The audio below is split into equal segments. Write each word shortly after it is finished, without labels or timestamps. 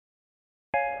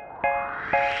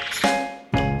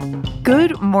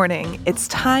Good morning. It's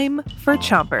time for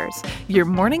Chompers, your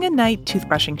morning and night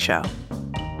toothbrushing show.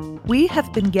 We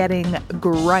have been getting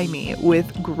grimy with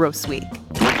Gross Week.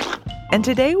 And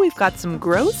today we've got some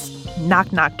gross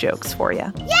knock-knock jokes for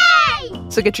you. Yay!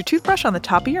 So get your toothbrush on the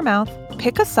top of your mouth,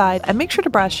 pick a side, and make sure to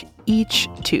brush each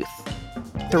tooth.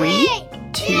 3,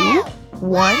 2,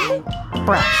 1,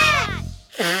 brush.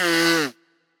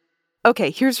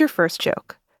 Okay, here's your first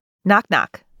joke. Knock,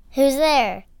 knock. Who's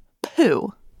there?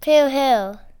 Pooh. Pooh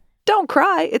who? Don't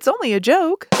cry, it's only a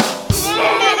joke.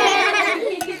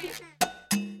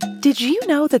 Did you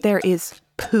know that there is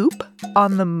poop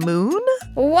on the moon?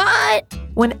 What?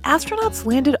 When astronauts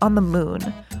landed on the moon,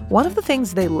 one of the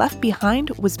things they left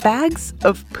behind was bags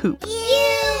of poop.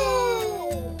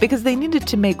 Ew! Because they needed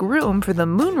to make room for the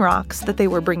moon rocks that they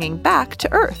were bringing back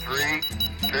to Earth. 3,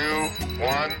 2,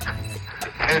 1,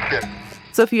 ignition.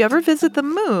 So if you ever visit the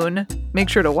moon, make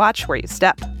sure to watch where you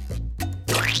step.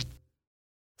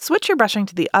 Switch your brushing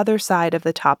to the other side of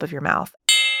the top of your mouth.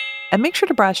 And make sure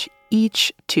to brush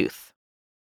each tooth.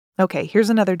 Okay,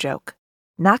 here's another joke.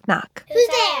 Knock, knock. Who's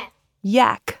there?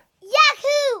 Yak.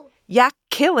 Yahoo! Yak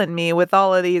killing me with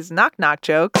all of these knock, knock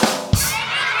jokes.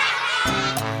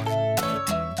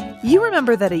 You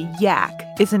remember that a yak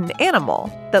is an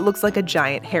animal that looks like a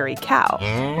giant hairy cow.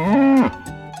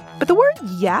 But the word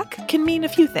yak can mean a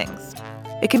few things.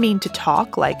 It can mean to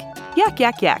talk like, yak,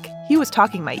 yak, yak, he was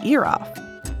talking my ear off.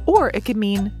 Or it can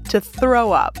mean to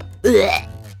throw up.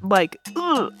 Like,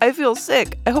 ugh, I feel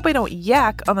sick. I hope I don't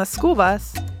yak on the school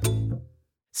bus.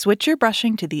 Switch your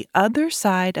brushing to the other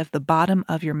side of the bottom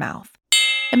of your mouth.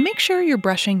 And make sure you're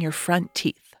brushing your front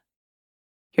teeth.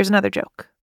 Here's another joke.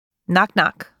 Knock,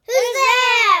 knock. Who's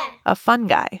there? A fun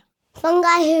guy. Fun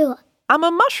guy who? I'm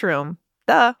a mushroom.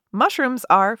 Duh, mushrooms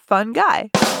are fun guy.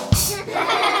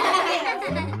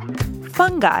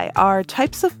 Fungi are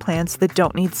types of plants that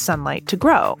don't need sunlight to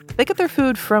grow. They get their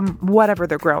food from whatever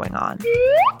they're growing on.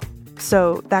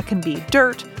 So that can be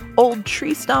dirt, old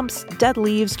tree stumps, dead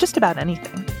leaves, just about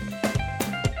anything.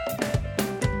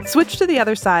 Switch to the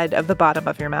other side of the bottom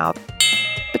of your mouth,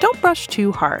 but don't brush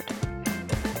too hard.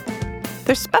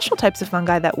 There's special types of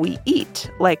fungi that we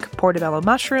eat, like portobello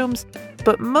mushrooms,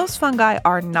 but most fungi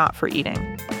are not for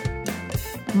eating.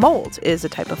 Mold is a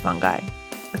type of fungi.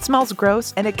 It smells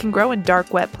gross, and it can grow in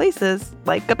dark, wet places,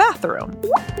 like a bathroom.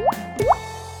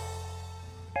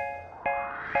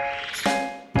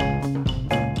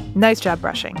 Nice job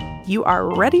brushing. You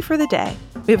are ready for the day.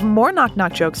 We have more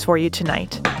knock-knock jokes for you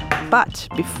tonight. But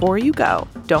before you go,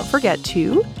 don't forget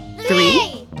to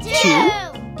 3, 2,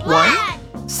 1...